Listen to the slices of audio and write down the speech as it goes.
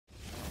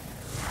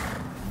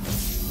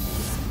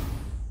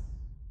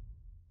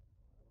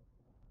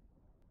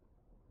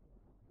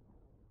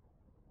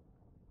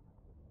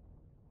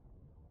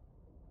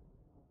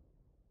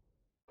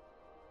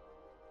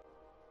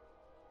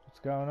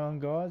going on,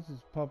 guys?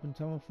 It's Poppin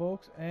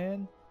Tomahawks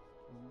and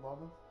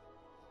Lobbin.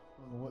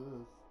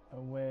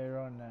 we're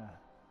on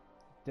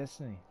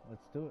Destiny.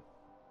 Let's do it.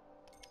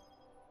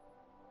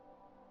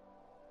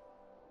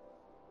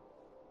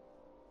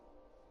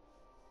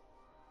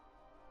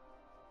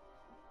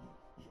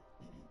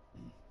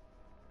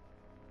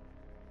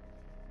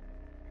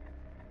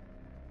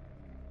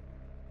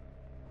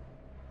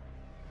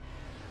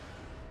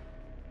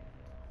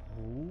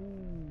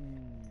 Ooh,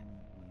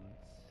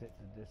 let's set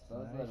the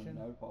destination.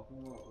 No poppin,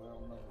 we're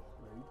on level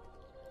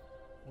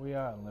 3. We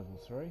are on level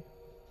 3.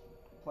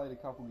 Played a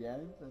couple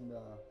games and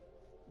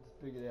just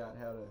figured out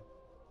how to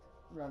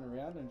run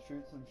around and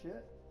shoot some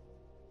shit.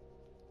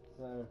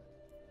 So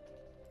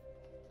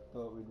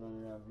thought we'd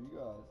run around with you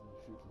guys and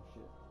shoot some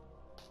shit.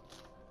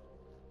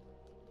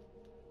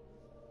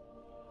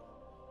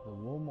 The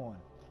war mine.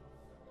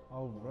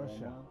 Old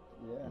Russia.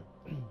 Yeah.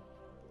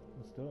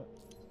 Let's do it.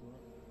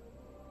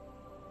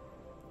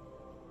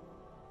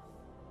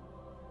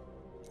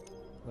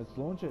 Let's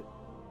launch it.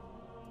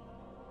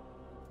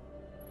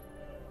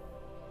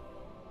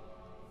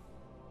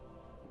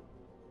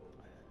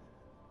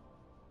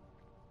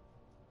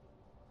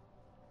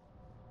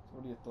 So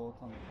what are your thoughts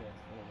on the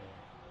ps4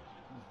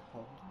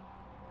 there?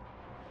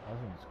 I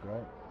think it's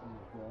great.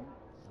 Great.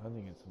 I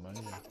think it's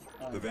amazing.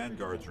 The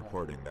Vanguard's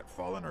reporting that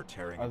Fallen are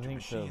tearing into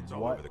machines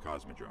all over the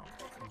Cosmodrome.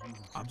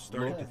 I'm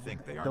starting to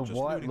think they aren't the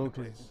just white looting the look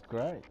place. is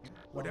great.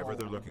 Whatever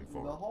they're looking The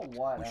for, whole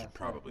white we should aspect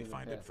probably of the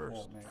find it ps4,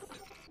 first. mate.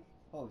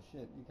 Holy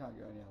shit, you can't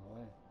go any other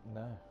way.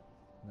 No,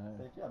 So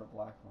no, if you had a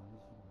black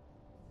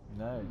one,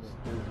 no.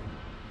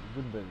 It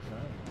wouldn't be the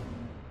same.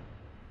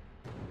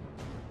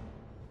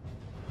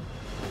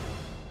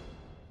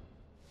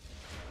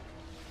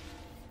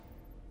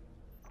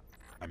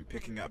 I'm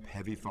picking up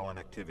heavy Fallen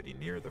activity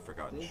near the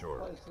Forgotten Shore.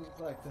 place is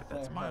like the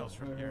That's same miles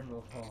place from here.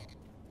 before.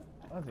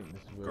 I think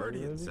this is where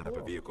Guardians set up a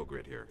vehicle. vehicle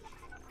grid here.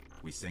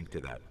 We sync to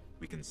that.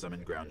 We can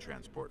summon ground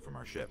transport from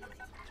our ship.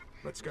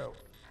 Let's go.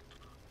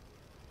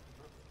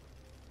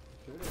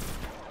 Shoot it.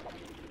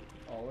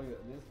 Oh, look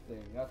at this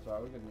thing. That's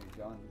right, we're gonna need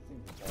gun. This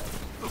thing's bad.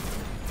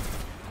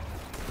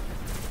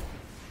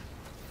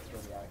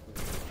 Pretty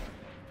accurate.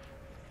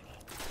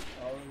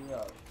 Oh, look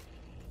at that.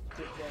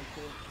 Tip down,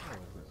 tip. Oh,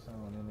 we've got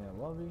someone in our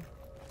lobby.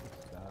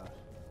 Let's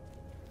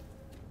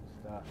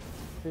start.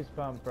 Fist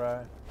pump,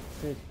 bro.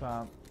 Fist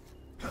pump.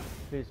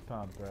 Fist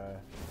pump, bro.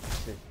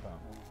 Fist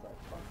pump.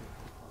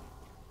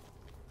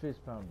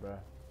 Fist pump, bro.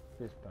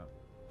 Fist pump.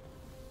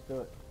 Do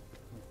it.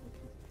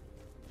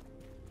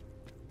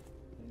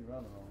 You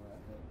run the wrong way, I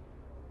think.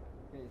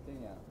 Get your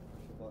thing out.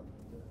 Push the button.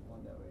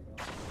 Find out where you're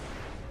going.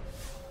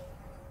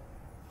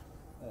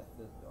 There's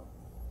the dog.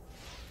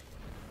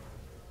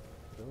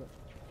 Do it.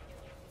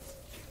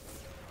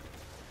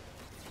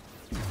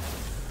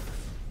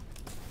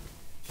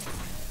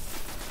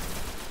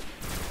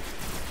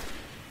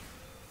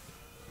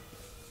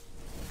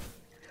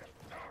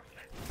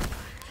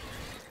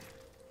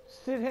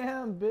 Sit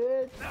down,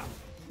 bitch!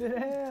 Sit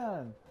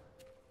down!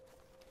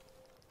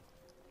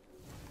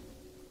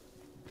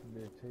 A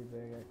bit of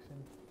teabag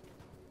action.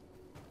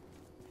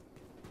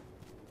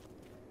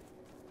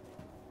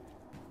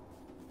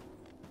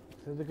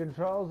 So the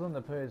controls on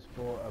the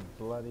PS4 are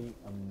bloody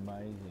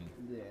amazing.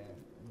 Yeah.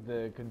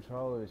 The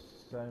controller is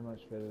so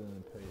much better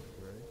than the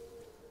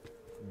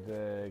PS3.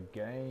 The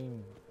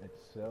game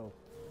itself,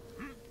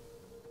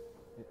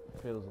 it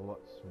feels a lot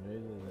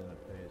smoother than a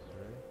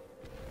PS3.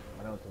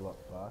 I know it's a lot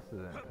faster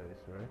than a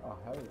PS3. Oh,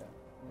 hell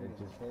yeah. It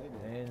just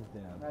hands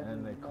down. Imagine-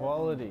 And the imagine-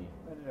 quality.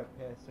 Imagine a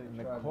PS2 And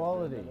the trying to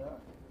quality. do that.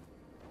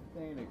 The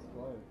thing would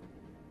explode.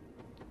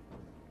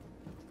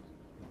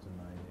 It's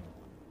amazing.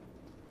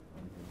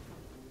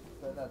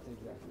 But that's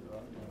exactly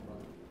right.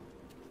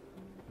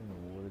 And the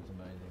water's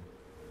amazing.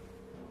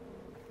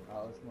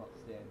 Oh, let's not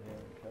stand here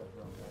and show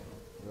the wrong way.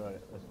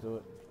 Right, let's do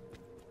it.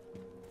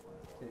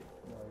 Tick,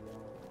 no,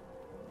 wrong.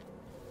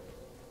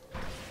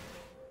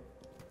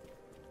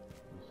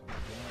 Do some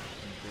jump,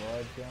 some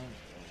glide jump.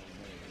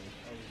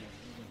 Oh, we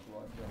can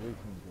slide down. We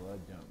can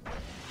glide jump.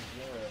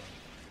 Yeah.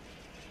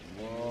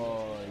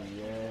 Whoa,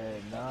 yeah.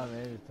 Nah,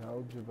 man, just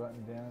hold your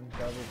button down,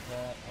 double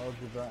tap, hold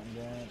your button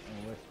down, and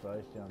we're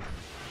space jumping.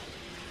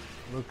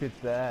 Look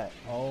at that.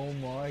 Oh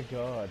my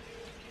god.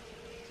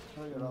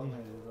 Look at all that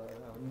is like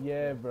that.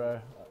 Yeah, bro.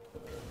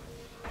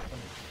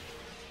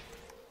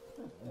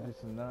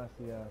 Just a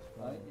nasty ass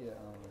I fun. think, yeah,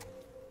 what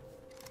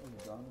have you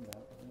done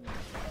about? I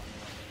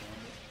think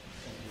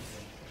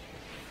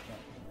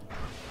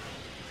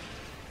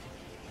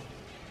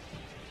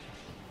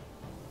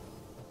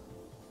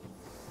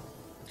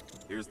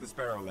Here's the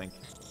Sparrow link.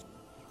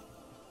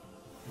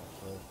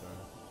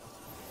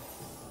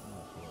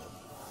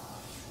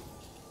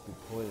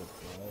 Deploy it,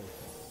 bro.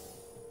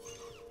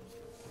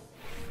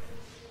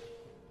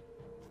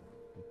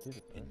 We did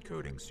it, bro.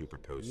 Encoding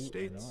superposed You and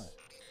states,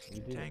 I. We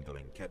did it.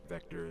 entangling ket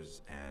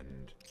vectors,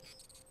 and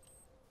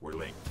we're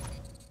linked.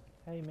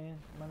 Hey man,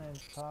 my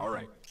name's Parker.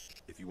 Alright,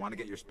 if you want to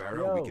get your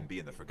Sparrow, we Yo. can be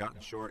in the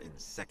Forgotten Shore in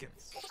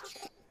seconds.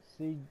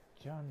 See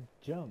John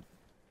jump.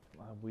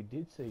 We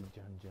did see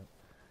John jump.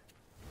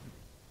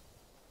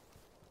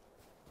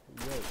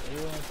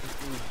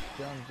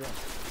 can't jump.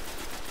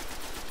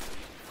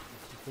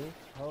 This,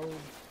 hold.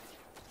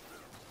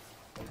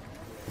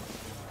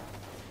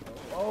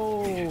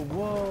 Oh,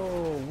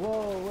 whoa,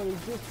 whoa, what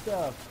is this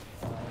stuff?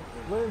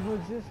 Where was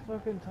this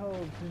fucking told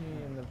to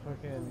me in the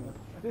fucking...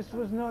 This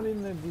was not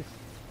in the... It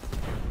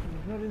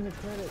was not in the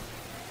credits.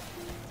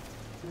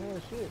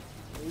 Oh shit.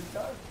 He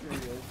does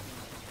curious.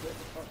 Get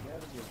the fuck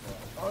out of here, bro.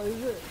 Oh,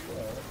 is it?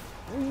 Yeah.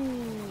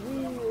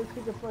 Wee, let's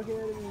get the fuck out of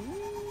here.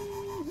 Wee.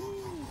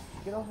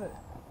 Get off it.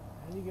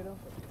 How do you get off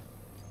it?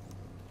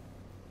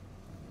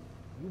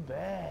 You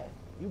bad.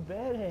 You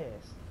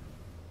badass.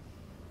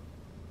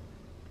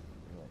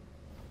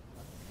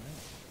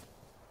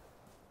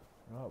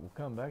 Right, we'll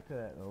come back to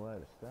that in a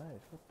later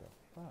stage. What the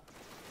fuck?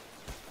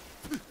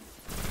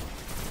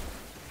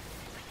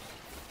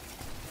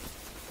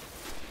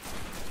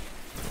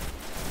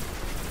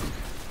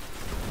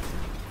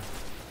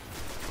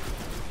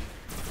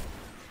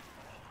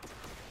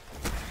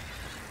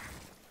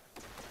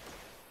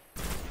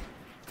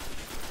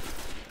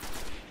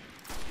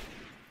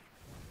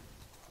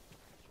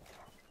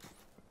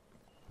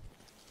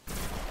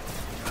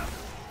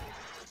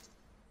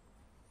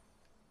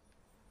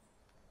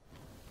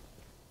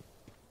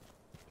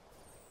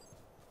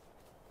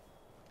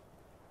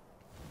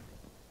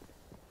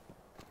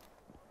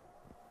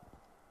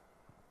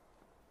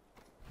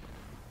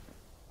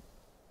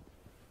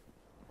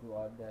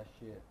 Glide that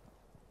shit.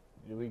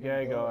 Here we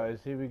go, guys.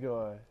 Here we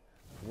go.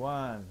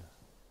 1,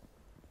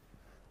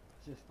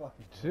 Just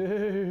fucking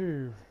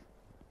 2,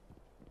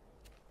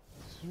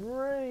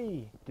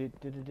 3. You ain't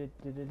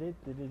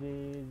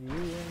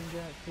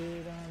got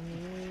shit on me.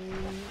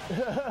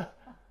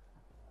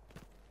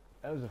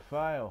 That was a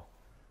fail.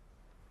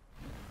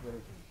 very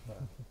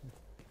good.